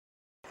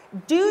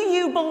Do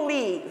you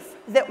believe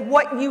that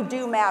what you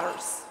do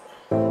matters?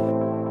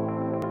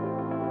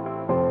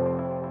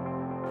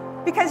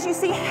 Because you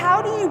see,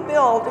 how do you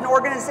build an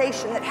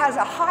organization that has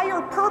a higher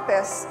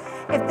purpose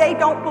if they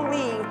don't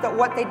believe that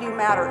what they do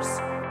matters?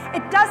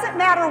 It doesn't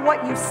matter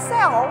what you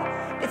sell,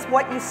 it's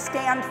what you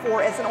stand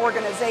for as an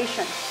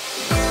organization.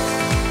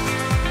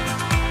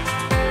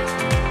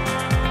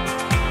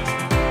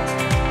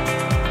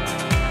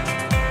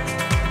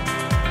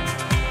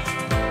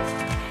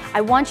 I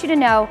want you to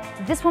know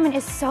this woman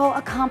is so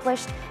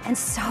accomplished and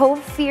so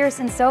fierce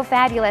and so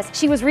fabulous.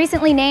 She was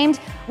recently named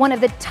one of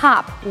the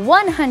top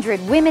 100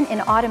 women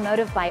in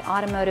automotive by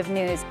Automotive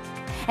News.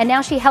 And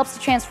now she helps to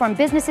transform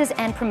businesses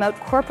and promote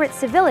corporate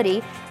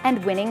civility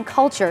and winning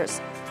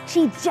cultures.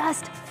 She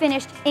just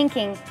finished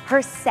inking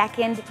her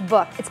second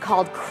book. It's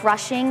called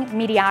Crushing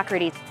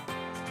Mediocrity.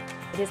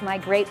 It is my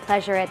great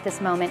pleasure at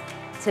this moment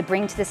to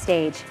bring to the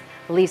stage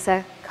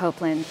Lisa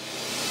Copeland.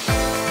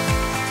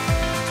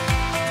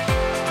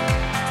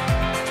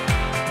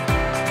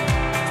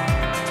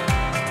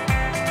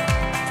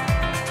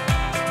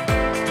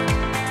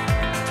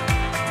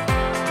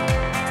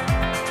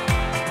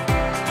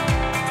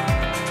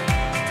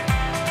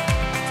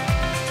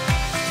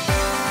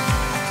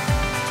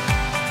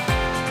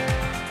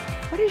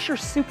 What is your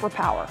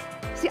superpower?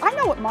 See, I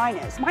know what mine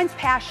is. Mine's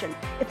passion.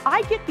 If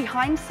I get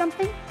behind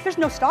something, there's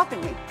no stopping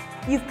me.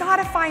 You've got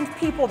to find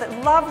people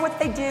that love what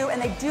they do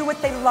and they do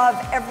what they love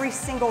every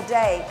single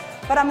day.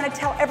 But I'm going to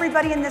tell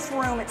everybody in this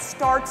room, it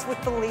starts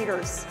with the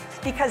leaders,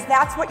 because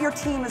that's what your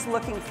team is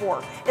looking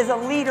for, is a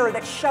leader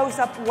that shows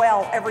up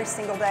well every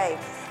single day.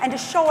 And to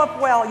show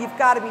up well, you've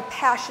got to be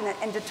passionate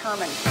and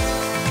determined.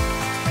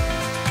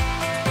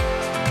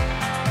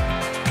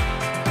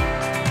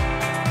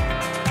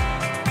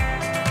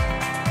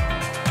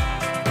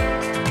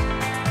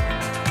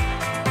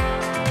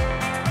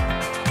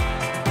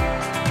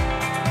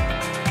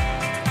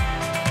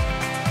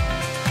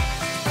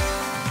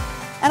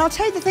 And I'll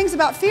tell you the things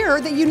about fear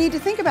that you need to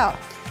think about.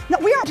 Now,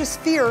 we aren't just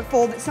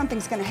fearful that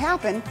something's going to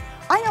happen.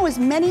 I know as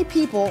many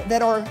people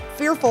that are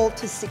fearful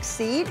to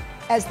succeed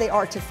as they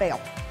are to fail.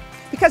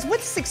 Because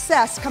with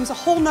success comes a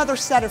whole nother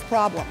set of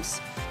problems.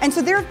 And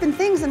so there have been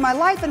things in my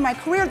life and my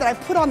career that I've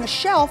put on the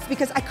shelf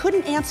because I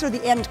couldn't answer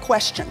the end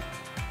question,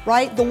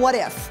 right? The what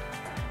if.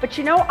 But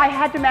you know,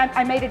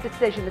 I made a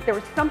decision that there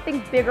was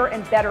something bigger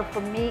and better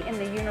for me in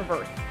the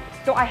universe.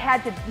 So I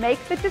had to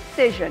make the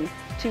decision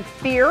to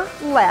fear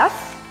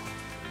less,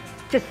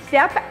 to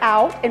step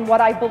out in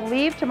what I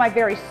believe to my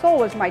very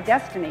soul is my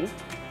destiny,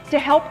 to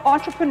help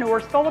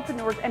entrepreneurs,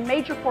 solopreneurs, and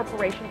major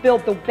corporations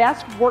build the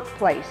best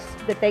workplace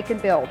that they can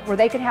build, where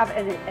they can have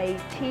a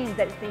team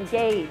that is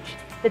engaged,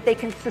 that they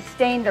can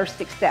sustain their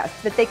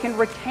success, that they can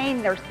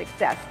retain their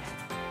success.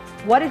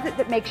 What is it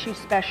that makes you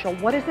special?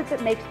 What is it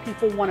that makes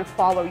people want to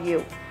follow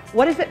you?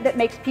 What is it that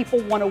makes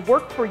people want to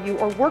work for you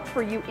or work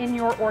for you in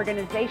your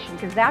organization?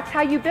 Because that's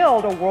how you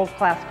build a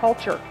world-class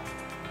culture.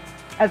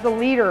 As a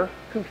leader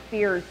who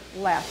fears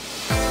less.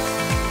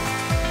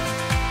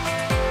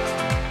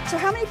 So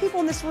how many people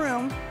in this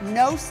room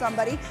know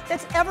somebody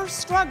that's ever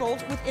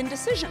struggled with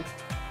indecision?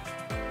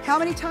 How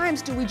many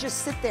times do we just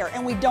sit there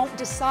and we don't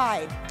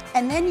decide?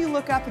 And then you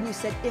look up and you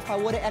said, if I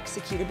would have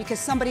executed, because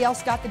somebody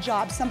else got the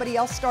job, somebody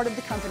else started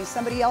the company,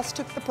 somebody else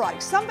took the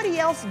product, somebody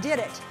else did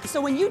it.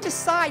 So when you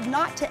decide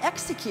not to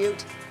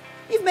execute,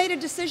 you've made a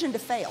decision to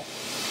fail.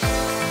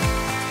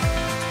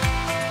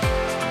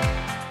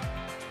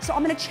 So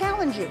I'm going to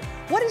challenge you.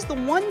 What is the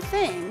one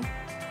thing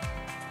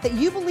that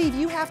you believe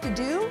you have to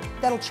do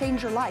that'll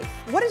change your life?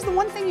 What is the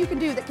one thing you can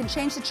do that can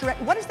change the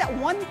trajectory? What is that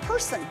one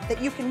person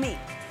that you can meet?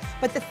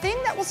 But the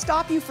thing that will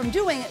stop you from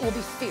doing it will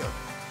be fear.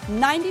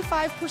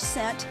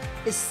 95%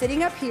 is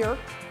sitting up here,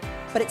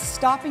 but it's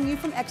stopping you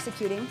from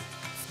executing.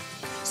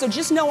 So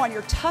just know on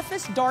your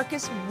toughest,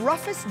 darkest,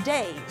 roughest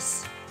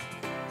days,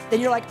 then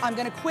you're like, I'm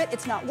going to quit.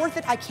 It's not worth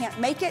it. I can't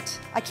make it.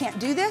 I can't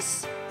do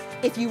this.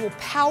 If you will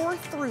power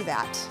through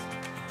that,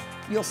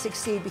 you'll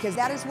succeed, because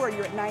that is where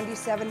you're at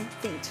 97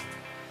 feet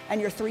and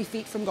you're 3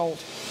 feet from gold.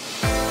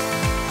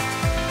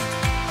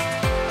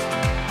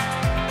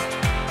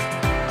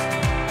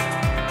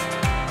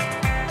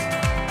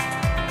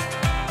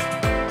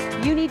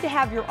 You need to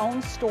have your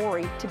own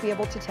story to be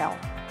able to tell.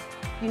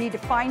 You need to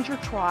find your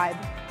tribe,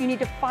 you need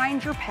to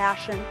find your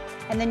passion,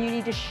 and then you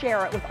need to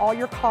share it with all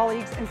your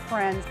colleagues and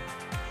friends.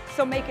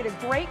 So make it a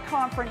great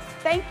conference.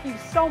 Thank you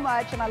so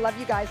much, and I love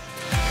you guys.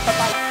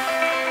 Bye-bye.